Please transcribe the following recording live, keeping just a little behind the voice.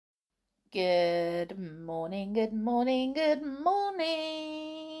Good morning, good morning, good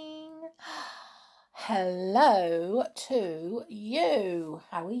morning. Hello to you.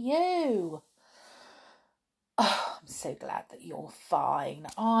 How are you? Oh, I'm so glad that you're fine.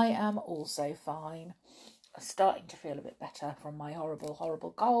 I am also fine. I'm starting to feel a bit better from my horrible,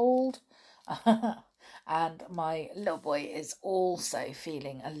 horrible cold. And my little boy is also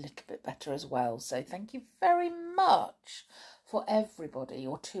feeling a little bit better as well. So thank you very much for everybody,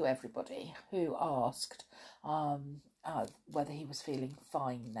 or to everybody, who asked whether he was feeling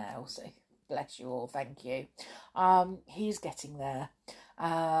fine now. So bless you all, thank you. He's getting there.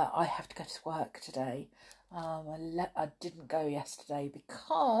 I have to go to work today. I didn't go yesterday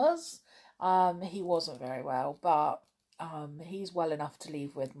because he wasn't very well, but he's well enough to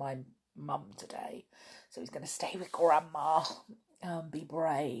leave with my mum today. So he's going to stay with grandma. Be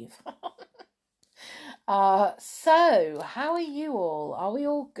brave. So how are you all? Are we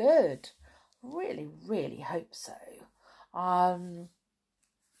all good? Really, really hope so.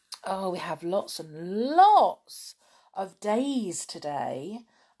 We have lots and lots of days today,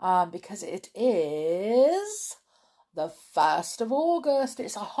 because it is the 1st of August.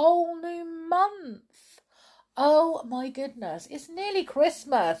 It's a whole new month. Oh my goodness, it's nearly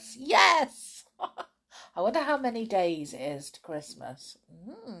Christmas. Yes! I wonder how many days it is to Christmas.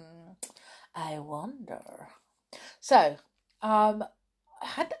 I wonder. So,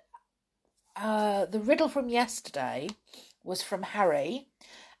 had the riddle from yesterday was from Harry,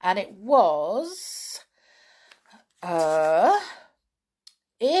 and it was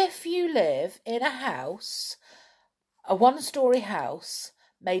if you live in a house, a one-story house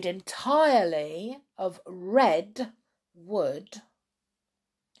made entirely of red wood,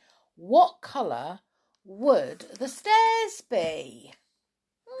 what colour would the stairs be?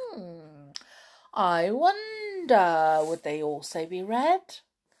 I wonder, would they also be red?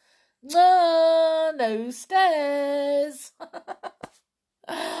 No stairs.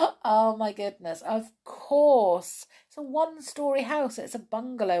 Oh my goodness, of course. It's a one-story house. It's a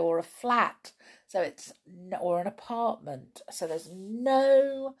bungalow or a flat. Or an apartment. So there's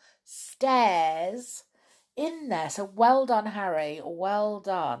no stairs in there. So well done, Harry. Well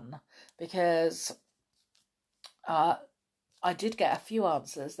done. Because I did get a few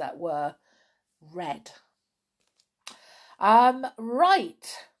answers that were red.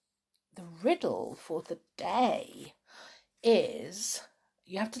 Right. The riddle for the day is,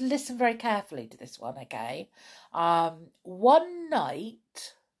 you have to listen very carefully to this one, okay? One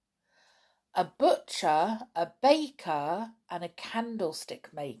night, a butcher, a baker, and a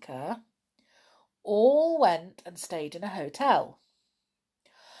candlestick maker all went and stayed in a hotel.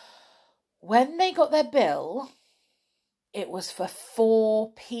 When they got their bill, it was for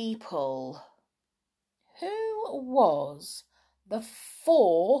 4 people. Who was the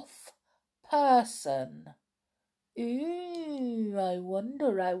 4th person? Ooh, I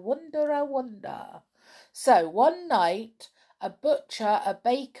wonder. So one night, a butcher, a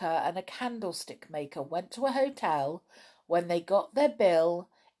baker, and a candlestick maker went to a hotel. When they got their bill,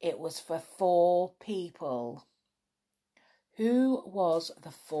 it was for 4 people. Who was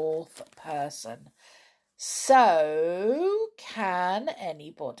the 4th person? So, can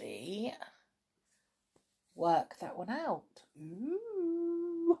anybody work that one out?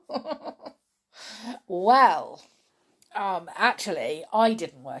 Ooh. Well, actually, I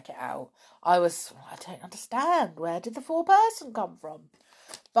didn't work it out. I don't understand. Where did the 4 person come from?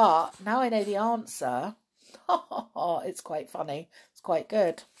 But now I know the answer. It's quite funny. It's quite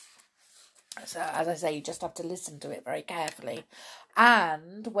good. So, as I say, you just have to listen to it very carefully.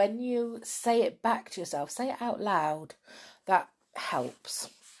 And when you say it back to yourself, say it out loud. That helps.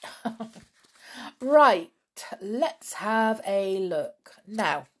 Right, let's have a look.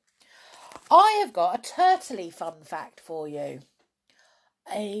 Now, I have got a turtley fun fact for you.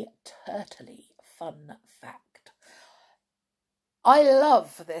 A turtley fun fact. I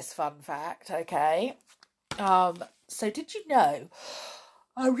love this fun fact, okay? So did you know,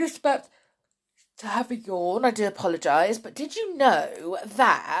 I'm just about to have a yawn, I do apologise, but did you know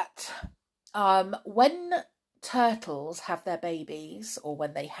that when turtles have their babies, or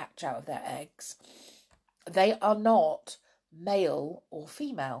when they hatch out of their eggs, they are not male or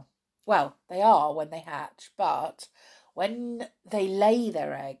female? Well, they are when they hatch, but when they lay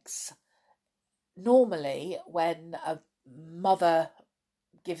their eggs, normally when a mother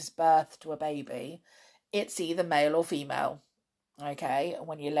gives birth to a baby, it's either male or female. Okay, and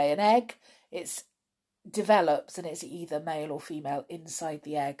when you lay an egg, it develops and it's either male or female inside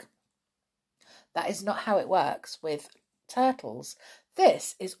the egg. That is not how it works with turtles.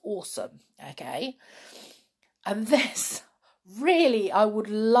 This is awesome, okay? And this Really, I would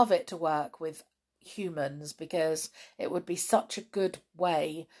love it to work with humans because it would be such a good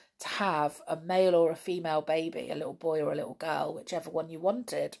way to have a male or a female baby, a little boy or a little girl, whichever one you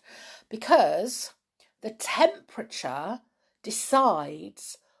wanted, because the temperature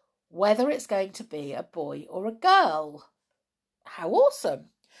decides whether it's going to be a boy or a girl. How awesome!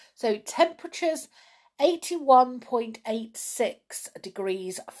 So temperatures 81.86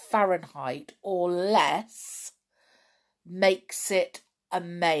 degrees Fahrenheit or less makes it a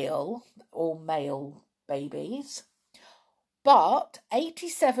male, or male babies, but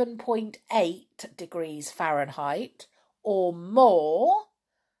 87.8 degrees Fahrenheit or more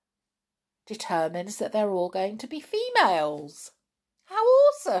determines that they're all going to be females. How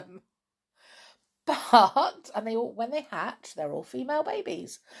awesome! But, and they all, when they hatch, they're all female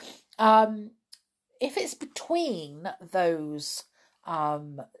babies. If it's between those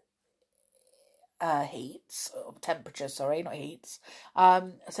heats, or temperatures, sorry, not heats.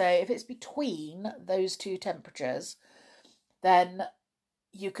 So if it's between those two temperatures, then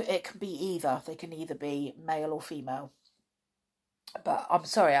it can be either. They can either be male or female. But I'm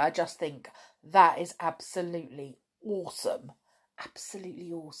sorry, I just think that is absolutely awesome.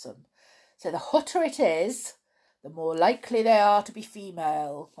 Absolutely awesome. So the hotter it is, the more likely they are to be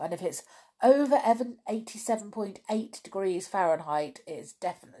female. And if it's over 87.8 degrees Fahrenheit, it is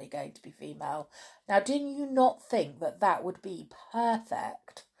definitely going to be female. Now, do you not think that that would be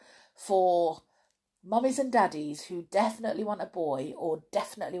perfect for mummies and daddies who definitely want a boy or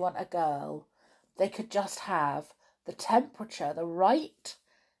definitely want a girl? They could just have the temperature, the right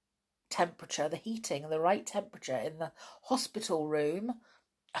temperature, the heating, the right temperature in the hospital room,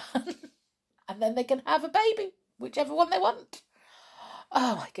 and then they can have a baby, whichever one they want.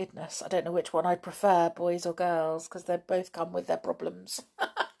 Oh my goodness, I don't know which one I'd prefer, boys or girls, because they both come with their problems.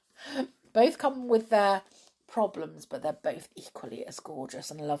 Both come with their problems, but they're both equally as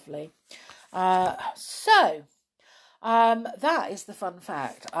gorgeous and lovely. So that is the fun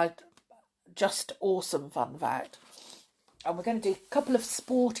fact. Just awesome fun fact. And we're going to do a couple of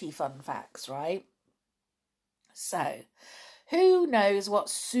sporty fun facts, right? So, who knows what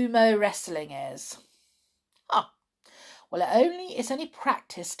sumo wrestling is? Well, it's only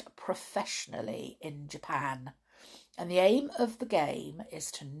practiced professionally in Japan. And the aim of the game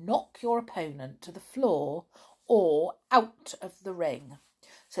is to knock your opponent to the floor or out of the ring.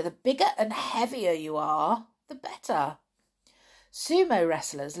 So the bigger and heavier you are, the better. Sumo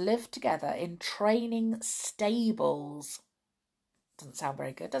wrestlers live together in training stables. Doesn't sound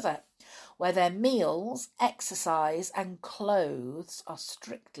very good, does it? Where their meals, exercise and clothes are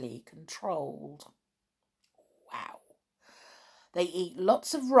strictly controlled. Wow. They eat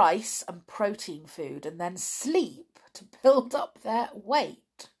lots of rice and protein food and then sleep to build up their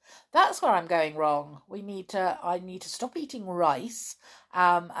weight. That's where I'm going wrong. I need to stop eating rice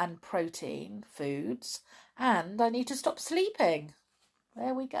and protein foods, and I need to stop sleeping.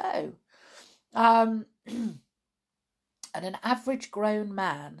 There we go. And an average grown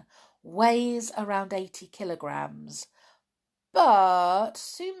man weighs around 80 kilograms, but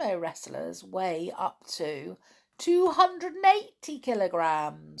sumo wrestlers weigh up to 280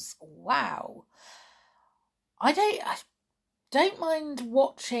 kilograms. Wow. I don't mind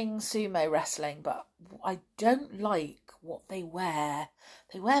watching sumo wrestling, but I don't like what they wear.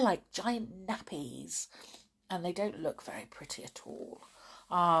 They wear like giant nappies and they don't look very pretty at all.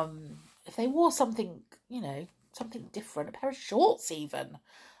 If they wore something, something different, a pair of shorts even,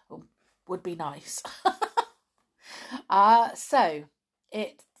 would be nice.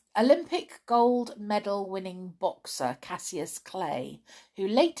 Olympic gold medal winning boxer Cassius Clay, who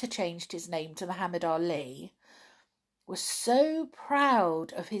later changed his name to Muhammad Ali, was so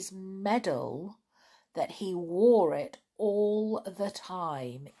proud of his medal that he wore it all the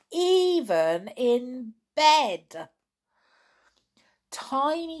time, even in bed.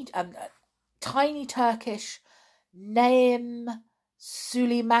 Tiny Turkish Naim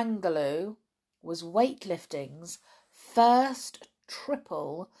Sulimangalu was weightlifting's first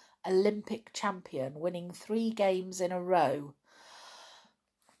triple Olympic champion, winning 3 games in a row.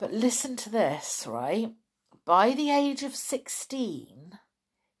 But listen to this, right? By the age of 16,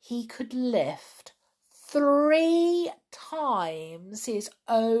 he could lift 3 times his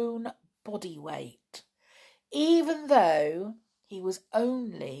own body weight, even though he was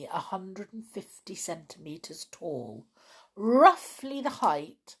only 150 centimetres tall, roughly the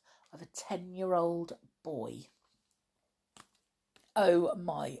height of a 10-year-old boy. Oh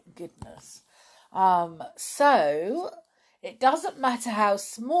my goodness. So it doesn't matter how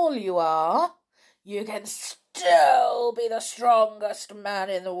small you are, you can still be the strongest man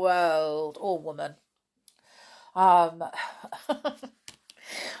in the world, or woman. Um,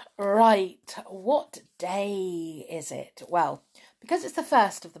 right, what day is it? Well, because it's the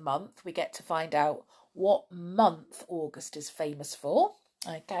first of the month, we get to find out what month August is famous for.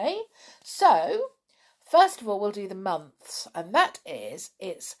 Okay, so first of all, we'll do the months, and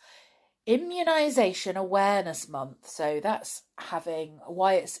it's Immunisation Awareness Month. So that's having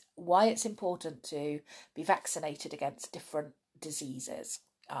why it's important to be vaccinated against different diseases.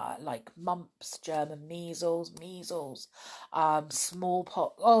 Like mumps, German measles,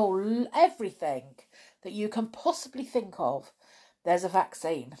 smallpox, everything that you can possibly think of, there's a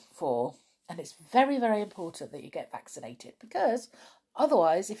vaccine for. And it's very, very important that you get vaccinated, because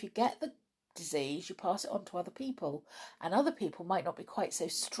otherwise, if you get the disease, you pass it on to other people, and other people might not be quite so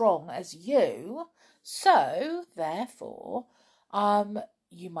strong as you, so therefore,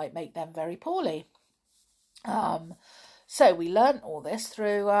 you might make them very poorly. So we learnt all this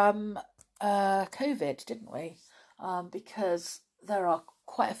through COVID, didn't we? Because there are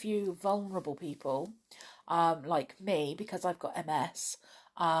quite a few vulnerable people, like me, because I've got MS.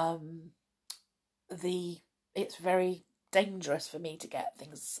 It's very dangerous for me to get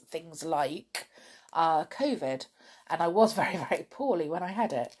things like COVID, and I was very, very poorly when I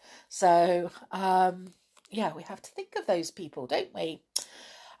had it. So yeah, we have to think of those people, don't we?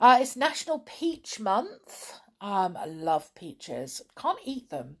 It's National Peach Month. I love peaches. Can't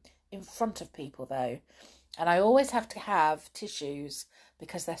eat them in front of people though, and I always have to have tissues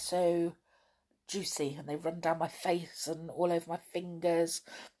because they're so juicy and they run down my face and all over my fingers.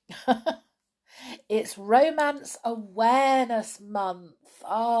 It's Romance Awareness Month.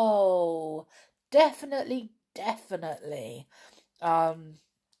 Oh, definitely, definitely.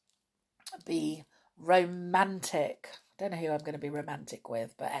 Be romantic. Don't know who I'm going to be romantic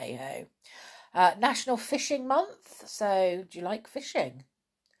with, but hey ho. National Fishing Month. So, do you like fishing?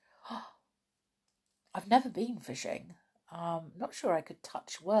 I've never been fishing. Not sure I could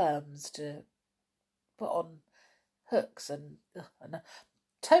touch worms to put on hooks, and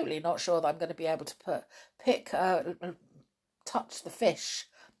totally not sure that I'm going to be able to touch the fish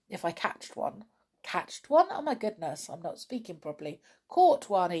if I catched one. Catched one? Oh my goodness, I'm not speaking properly. Caught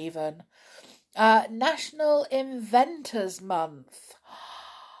one even. National Inventors Month.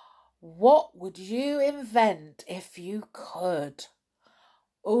 What would you invent if you could?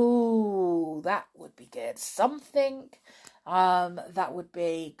 Oh, that would be good. Something that would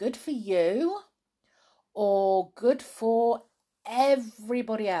be good for you or good for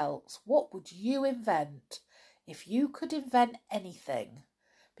everybody else. What would you invent if you could invent anything?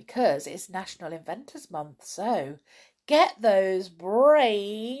 Because it's National Inventors Month, so get those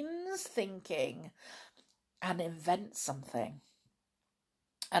brains thinking and invent something.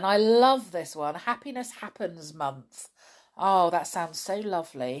 And I love this one, Happiness Happens Month. Oh, that sounds so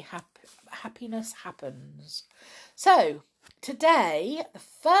lovely. Happiness happens. So, today, the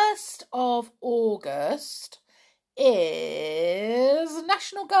 1st of August, is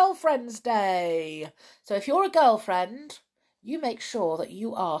National Girlfriend's Day. So if you're a girlfriend, you make sure that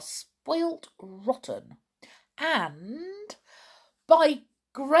you are spoilt rotten. And by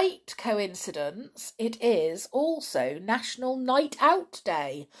great coincidence, it is also National Night Out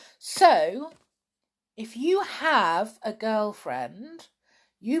Day. So if you have a girlfriend,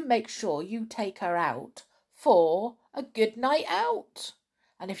 you make sure you take her out for a good night out.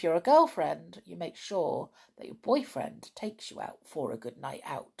 And if you're a girlfriend, you make sure that your boyfriend takes you out for a good night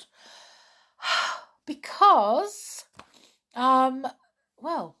out. Because,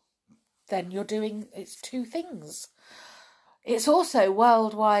 well, then it's two things. It's also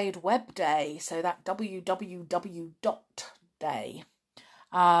World Wide Web Day, so that www. Day.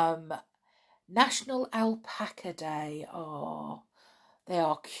 National Alpaca Day. Oh, they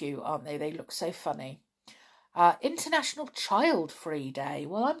are cute, aren't they? They look so funny. International Child Free Day.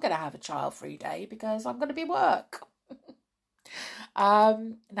 Well, I'm going to have a child free day because I'm going to be work.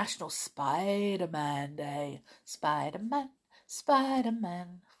 National Spider-Man Day. Spider-Man.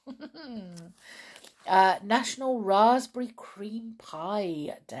 National Raspberry Cream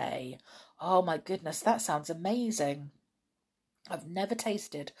Pie Day. Oh my goodness, that sounds amazing. I've never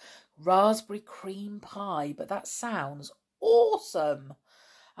tasted raspberry cream pie, but that sounds awesome.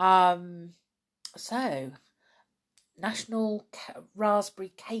 So National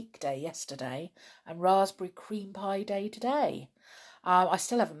Raspberry Cake Day yesterday and Raspberry Cream Pie Day today. I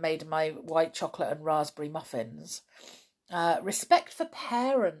still haven't made my white chocolate and raspberry muffins. Respect for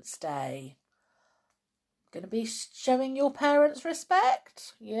Parents Day. Going to be showing your parents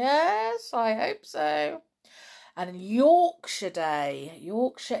respect? Yes, I hope so. And Yorkshire Day.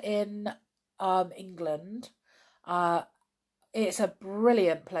 Yorkshire in England. It's a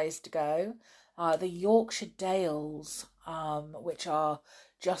brilliant place to go. the Yorkshire Dales, which are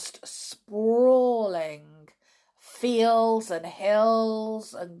just sprawling fields and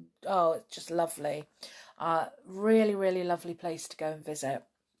hills, and oh, it's just lovely. Really, really lovely place to go and visit.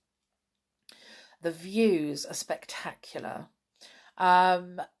 The views are spectacular.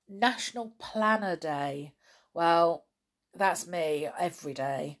 National Planner Day. Well, that's me every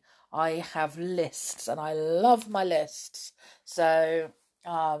day. I have lists and I love my lists. So,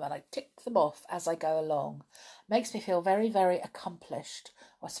 and I tick them off as I go along. Makes me feel very, very accomplished,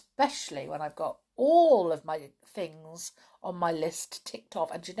 especially when I've got all of my things on my list ticked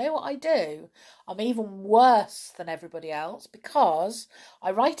off. And do you know what I do? I'm even worse than everybody else because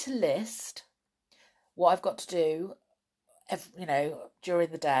I write a list, what I've got to do,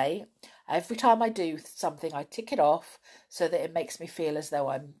 during the day. Every time I do something, I tick it off so that it makes me feel as though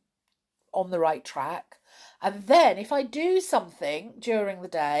I'm on the right track. And then if I do something during the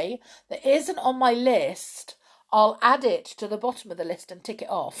day that isn't on my list, I'll add it to the bottom of the list and tick it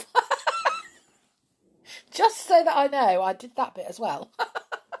off. Just so that I know I did that bit as well.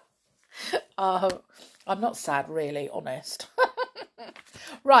 I'm not sad, really, honest.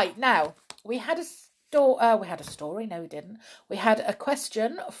 Right, now, we had a story. No, we didn't. We had a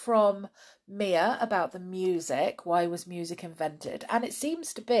question from Mia about the music. Why was music invented? And it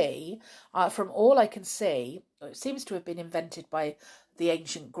seems to be, from all I can see, it seems to have been invented by the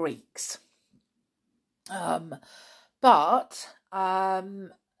ancient Greeks. But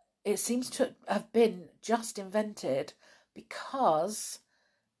it seems to have been just invented because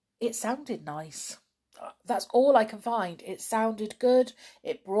it sounded nice. That's all I can find. It sounded good.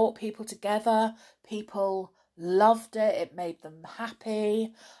 It brought people together. People loved it. It made them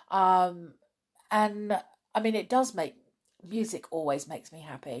happy. And I mean, it does make music always makes me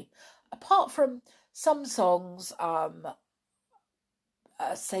happy. Apart from some songs,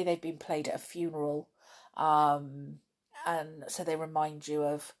 say they've been played at a funeral, and so they remind you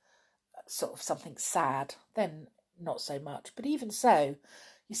of sort of something sad, then not so much. But even so,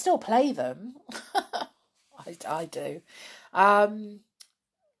 you still play them. I do.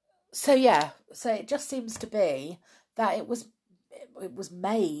 So yeah, so it just seems to be that it was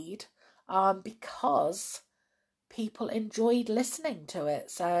made because people enjoyed listening to it.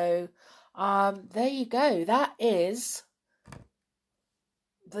 So there you go. That is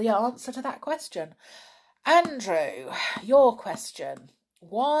the answer to that question. Andrew, your question.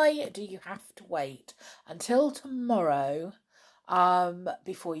 Why do you have to wait until tomorrow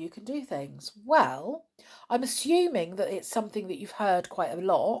before you can do things? Well, I'm assuming that it's something that you've heard quite a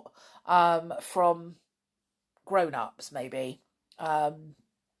lot from grown-ups, maybe,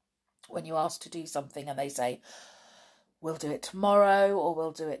 when you ask to do something and they say, we'll do it tomorrow, or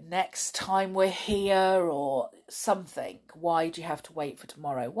we'll do it next time we're here, or something. Why do you have to wait for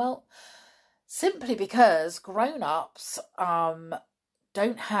tomorrow? Well, simply because grown-ups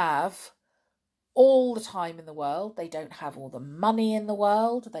don't have all the time in the world. They don't have all the money in the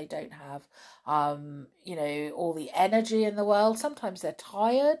world. They don't have, all the energy in the world. Sometimes they're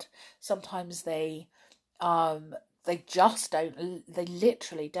tired. Sometimes they just don't. They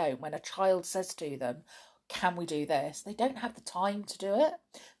literally don't. When a child says to them, can we do this? They don't have the time to do it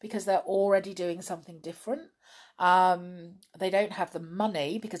because they're already doing something different. They don't have the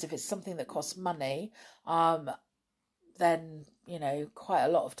money because if it's something that costs money, then, quite a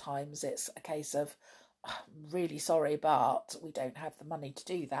lot of times it's a case of, really sorry, but we don't have the money to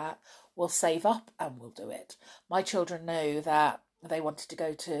do that. We'll save up and we'll do it. My children know that they wanted to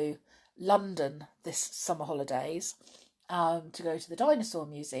go to London this summer holidays, to go to the Dinosaur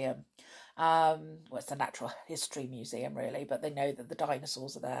Museum. It's the Natural History Museum, really, but they know that the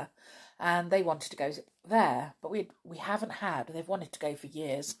dinosaurs are there. And they wanted to go there, but we haven't had, they've wanted to go for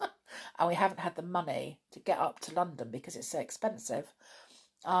years, and we haven't had the money to get up to London because it's so expensive.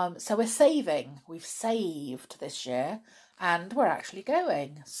 So we're saving. We've saved this year, and we're actually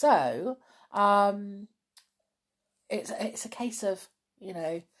going. So it's a case of,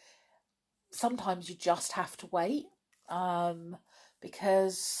 sometimes you just have to wait,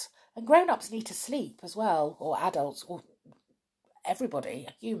 because, and grown-ups need to sleep as well, or adults, or everybody,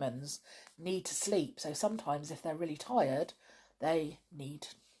 humans, need to sleep. So sometimes if they're really tired, they need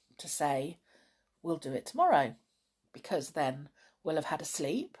to say, we'll do it tomorrow, because then we'll have had a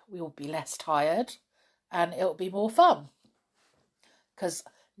sleep, we will be less tired, and it'll be more fun. Because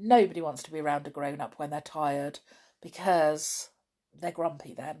nobody wants to be around a grown-up when they're tired, because they're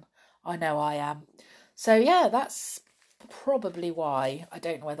grumpy then. I know I am. So yeah, that's probably why. I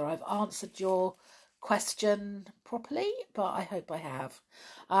don't know whether I've answered your question properly, but I hope I have.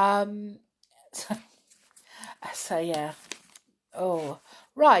 So yeah. Oh,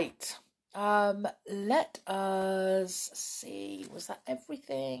 right. Let us see. Was that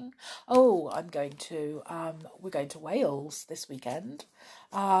everything? Oh, we're going to Wales this weekend.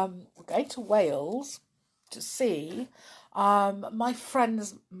 We're going to Wales to see my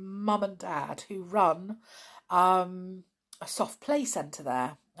friend's mum and dad who run a soft play centre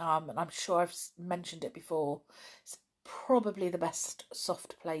there. And I'm sure I've mentioned it before. It's probably the best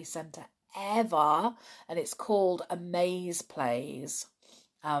soft play centre ever, and it's called Amaze Plays.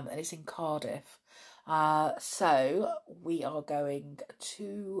 And it's in Cardiff. So we are going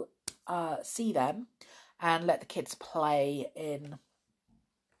to see them and let the kids play in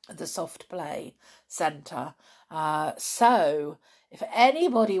the soft play centre. So if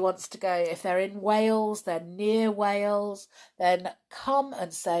anybody wants to go, if they're in Wales, they're near Wales, then come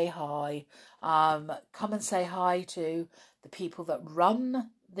and say hi. Come and say hi to the people that run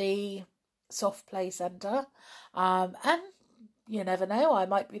the soft play centre. And you never know, I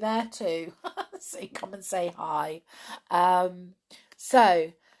might be there too. So come and say hi.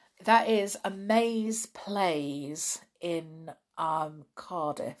 So that is Amaze Plays in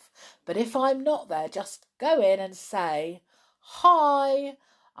Cardiff. But if I'm not there, just go in and say hi.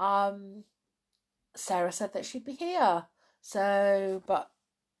 Sarah said that she'd be here. So, but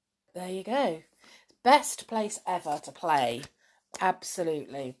there you go. Best place ever to play.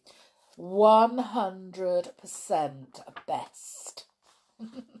 Absolutely. 100% best.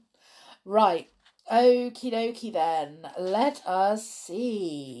 Right. Okie dokie then. Let us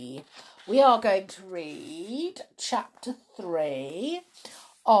see. We are going to read chapter 3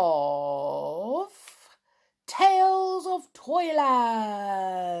 of Tales of Toyland.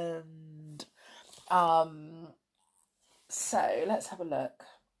 So let's have a look.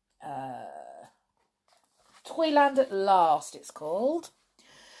 Toyland at Last, it's called.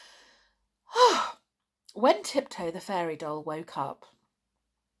 When Tiptoe the fairy doll woke up,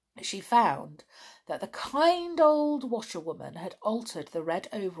 she found that the kind old washerwoman had altered the red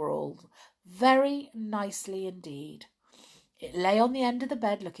overall very nicely indeed. It lay on the end of the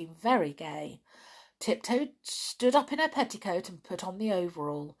bed looking very gay. Tiptoe stood up in her petticoat and put on the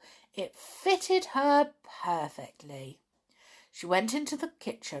overall. It fitted her perfectly. She went into the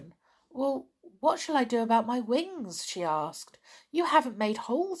kitchen. Well, what shall I do about my wings? She asked. You haven't made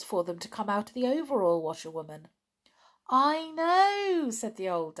holes for them to come out of the overall, washerwoman. I know, said the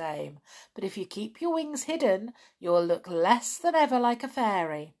old dame, but if you keep your wings hidden, you'll look less than ever like a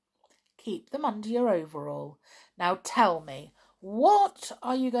fairy. Keep them under your overall. Now tell me, what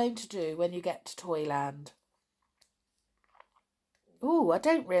are you going to do when you get to Toyland? Oh, I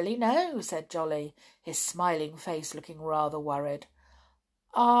don't really know, said Jolly, his smiling face looking rather worried.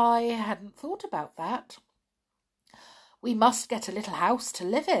 I hadn't thought about that. We must get a little house to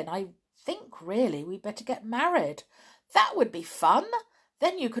live in. I think really we'd better get married. That would be fun.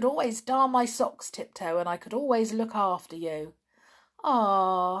 Then you could always darn my socks, Tiptoe, and I could always look after you.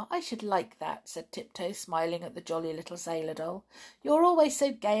 Ah, I should like that, said Tiptoe, smiling at the jolly little sailor doll. You're always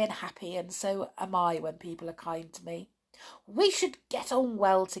so gay and happy, and so am I when people are kind to me. We should get on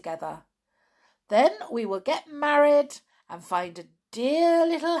well together. Then we will get married and find a dear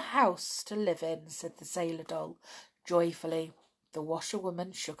little house to live in, said the sailor doll, joyfully. The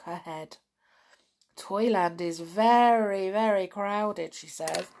washerwoman shook her head. Toyland is very, very crowded, she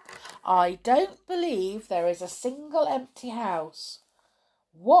said. I don't believe there is a single empty house.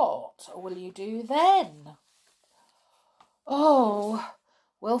 What will you do then? Oh,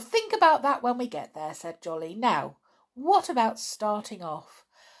 we'll think about that when we get there, said Jolly. Now, what about starting off?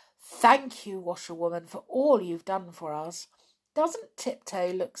 Thank you, washerwoman, for all you've done for us. Doesn't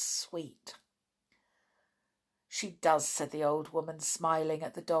Tiptoe look sweet? She does, said the old woman, smiling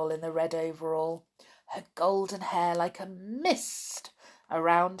at the doll in the red overall, her golden hair like a mist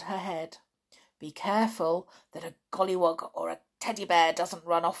around her head. Be careful that a gollywog or a teddy bear doesn't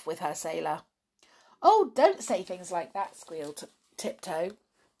run off with her, sailor. Oh, don't say things like that, squealed Tiptoe.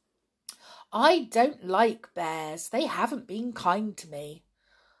 I don't like bears. They haven't been kind to me.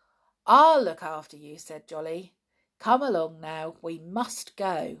 I'll look after you, said Jolly. Come along now, we must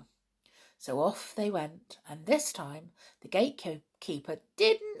go. So off they went, and this time the gatekeeper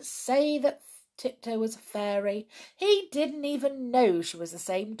didn't say that Tiptoe was a fairy. He didn't even know she was the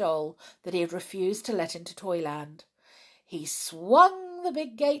same doll that he had refused to let into Toyland. He swung the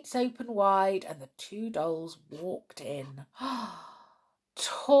big gates open wide, and the two dolls walked in.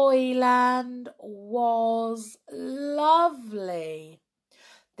 Toyland was lovely.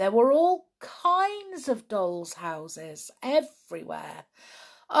 There were all kinds of dolls' houses everywhere.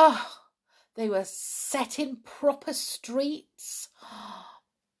 They were set in proper streets.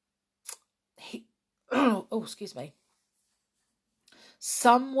 Excuse me.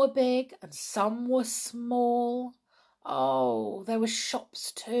 Some were big and some were small. Oh, there were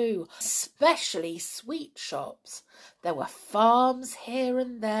shops too, especially sweet shops. There were farms here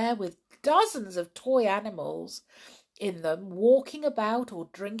and there with dozens of toy animals in them, walking about or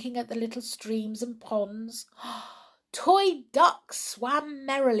drinking at the little streams and ponds. Toy ducks swam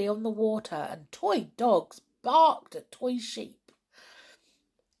merrily on the water, and toy dogs barked at toy sheep.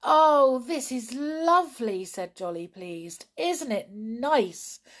 "Oh, this is lovely," said Jolly, pleased. "Isn't it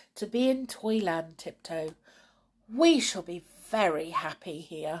nice to be in Toyland, Tiptoe? We shall be very happy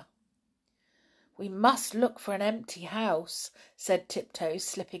here." "We must look for an empty house," said Tiptoe,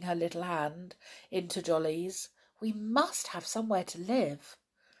 slipping her little hand into Jolly's. "We must have somewhere to live."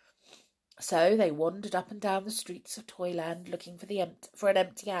 So they wandered up and down the streets of Toyland looking for an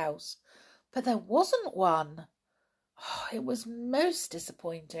empty house, but there wasn't one. Oh, it was most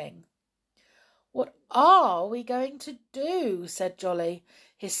disappointing. "What are we going to do?" said Jolly,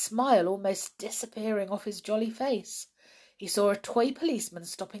 his smile almost disappearing off his jolly face. He saw a toy policeman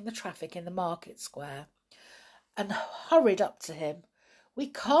stopping the traffic in the market square and hurried up to him. "We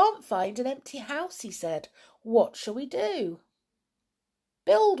can't find an empty house," he said. "What shall we do?"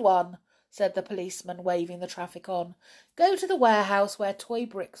 "Build one," said the policeman, waving the traffic on. "Go to the warehouse where toy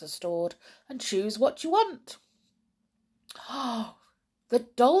bricks are stored and choose what you want." The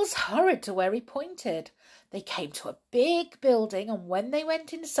dolls hurried to where he pointed. They came to a big building, and when they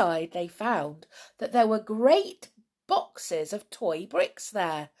went inside, they found that there were great boxes of toy bricks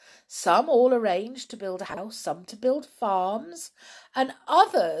there, some all arranged to build a house, some to build farms, and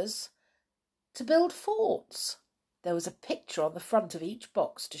others to build forts. There was a picture on the front of each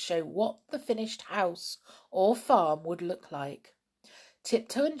box to show what the finished house or farm would look like.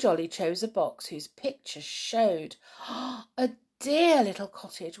 Tiptoe and Jolly chose a box whose picture showed a dear little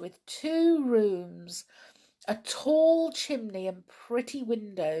cottage with 2 rooms, a tall chimney and pretty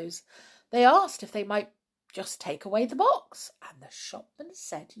windows. They asked if they might just take away the box, and the shopman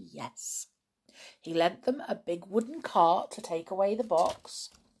said yes. He lent them a big wooden cart to take away the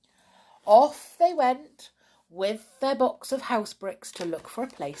box. Off they went with their box of house bricks to look for a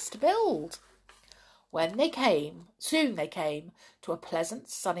place to build. Soon they came to a pleasant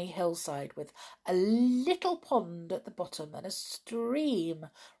sunny hillside with a little pond at the bottom and a stream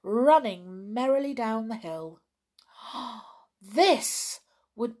running merrily down the hill. "This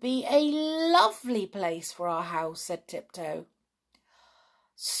would be a lovely place for our house," said Tiptoe.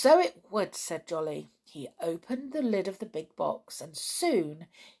 "So it would," said Jolly. He opened the lid of the big box, and soon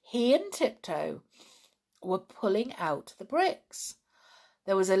he and Tiptoe were pulling out the bricks.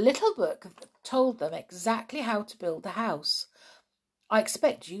 There was a little book that told them exactly how to build the house. I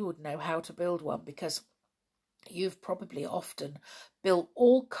expect you would know how to build one because you've probably often built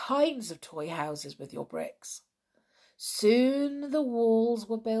all kinds of toy houses with your bricks. Soon the walls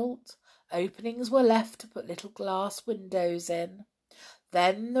were built, openings were left to put little glass windows in.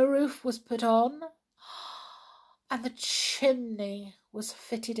 Then the roof was put on, and the chimney was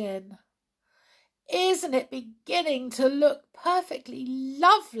fitted in. "Isn't it beginning to look perfectly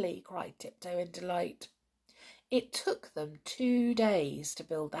lovely?" cried Tiptoe in delight. It took them 2 days to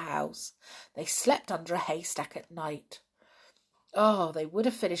build the house. They slept under a haystack at night. Oh, they would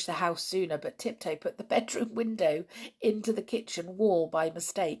have finished the house sooner, but Tiptoe put the bedroom window into the kitchen wall by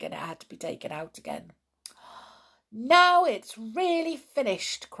mistake, and it had to be taken out again. "Now it's really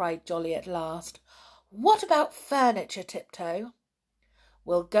finished," cried Jolly at last. "What about furniture, Tiptoe?"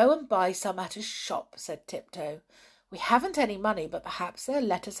 "We'll go and buy some at a shop," said Tiptoe. "We haven't any money, but perhaps they'll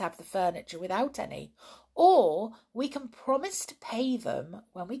let us have the furniture without any, or we can promise to pay them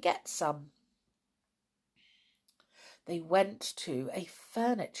when we get some." They went to a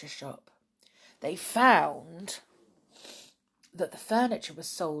furniture shop. They found that the furniture was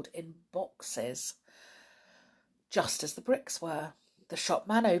sold in boxes, just as the bricks were. The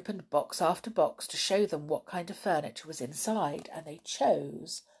shopman opened box after box to show them what kind of furniture was inside, and they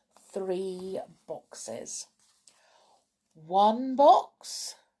chose 3 boxes. One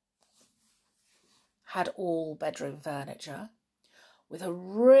box had all bedroom furniture, with a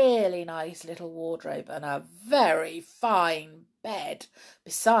really nice little wardrobe and a very fine bed,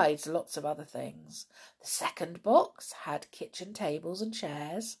 besides lots of other things. The second box had kitchen tables and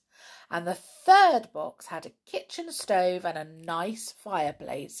chairs, and the third box had a kitchen stove and a nice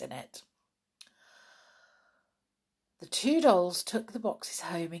fireplace in it. The 2 dolls took the boxes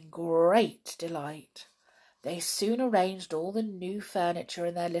home in great delight. They soon arranged all the new furniture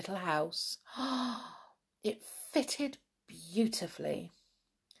in their little house. It fitted beautifully.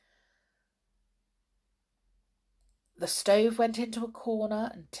 The stove went into a corner,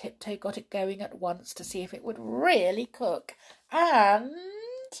 and Tiptoe got it going at once to see if it would really cook. And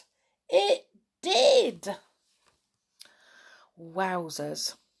it did.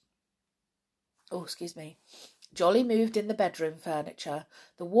 Wowzers. Oh, excuse me. Jolly moved in the bedroom furniture.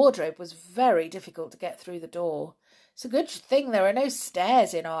 The wardrobe was very difficult to get through the door. It's a good thing there are no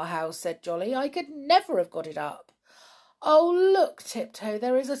stairs in our house, said Jolly. I could never have got it up. Oh, look, Tiptoe,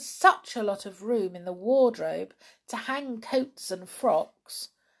 there is such a lot of room in the wardrobe to hang coats and frocks.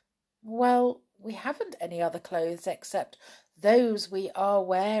 Well, we haven't any other clothes except those we are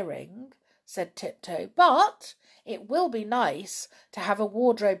wearing, said Tiptoe, but it will be nice to have a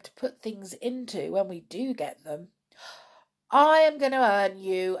wardrobe to put things into when we do get them. I am going to earn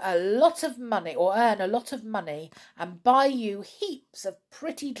a lot of money and buy you heaps of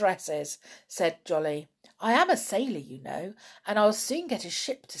pretty dresses, said Jolly. I am a sailor, you know, and I'll soon get a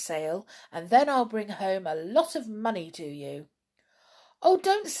ship to sail, and then I'll bring home a lot of money to you. Oh,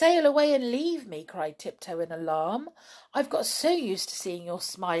 don't sail away and leave me, cried Tiptoe in alarm. I've got so used to seeing your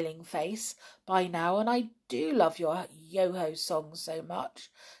smiling face by now, and I do love your yo-ho songs so much.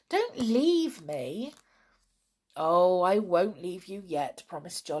 Don't leave me. Oh, I won't leave you yet,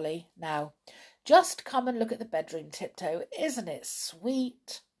 promised Jolly. Now, just come and look at the bedroom, Tiptoe. Isn't it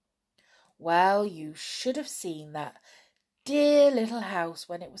sweet? Well, you should have seen that dear little house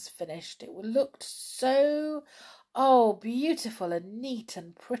when it was finished. It looked so, beautiful and neat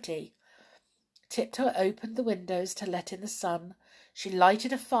and pretty. Tiptoe opened the windows to let in the sun. She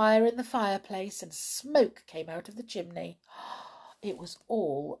lighted a fire in the fireplace, and smoke came out of the chimney. It was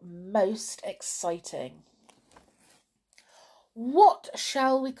all most exciting. What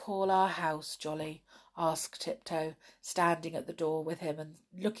shall we call our house, Jolly? Asked Tiptoe, standing at the door with him and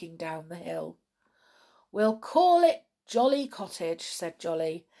looking down the hill. We'll call it Jolly Cottage, said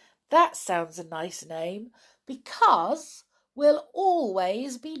Jolly. That sounds a nice name, because we'll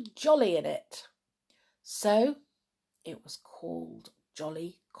always be jolly in it. So it was called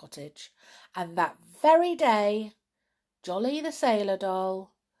Jolly Cottage, and that very day Jolly the Sailor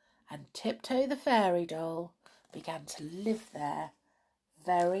Doll and Tiptoe the Fairy Doll began to live there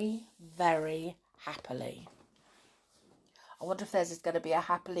very, very happily. I wonder if there's going to be a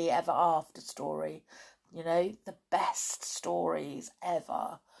happily ever after story. You know, the best stories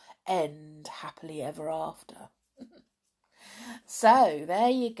ever end happily ever after. So there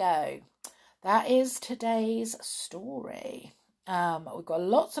you go. That is today's story. We've got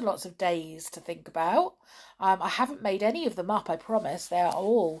lots and lots of days to think about. I haven't made any of them up, I promise. They are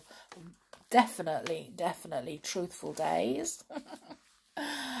all definitely truthful days.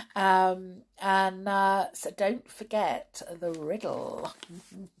 So don't forget the riddle.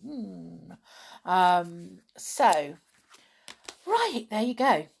 So right, there you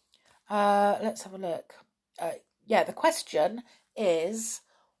go. Let's have a look. The question is,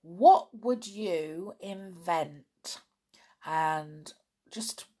 what would you invent? And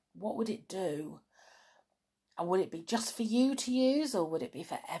just what would it do? And would it be just for you to use, or would it be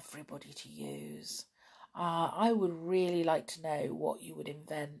for everybody to use? I would really like to know what you would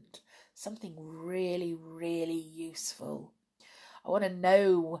invent. Something really, really useful. I want to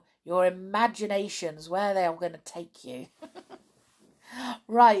know your imaginations, where they are going to take you.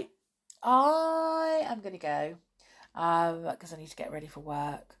 Right, I am going to go because I need to get ready for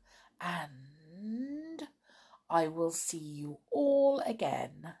work. And I will see you all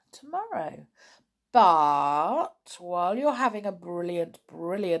again tomorrow. But while you're having a brilliant,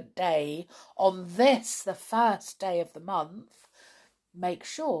 brilliant day on this, the first day of the month, make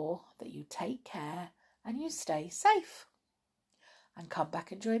sure that you take care and you stay safe. And come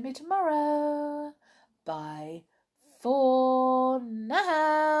back and join me tomorrow. Bye for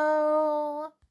now.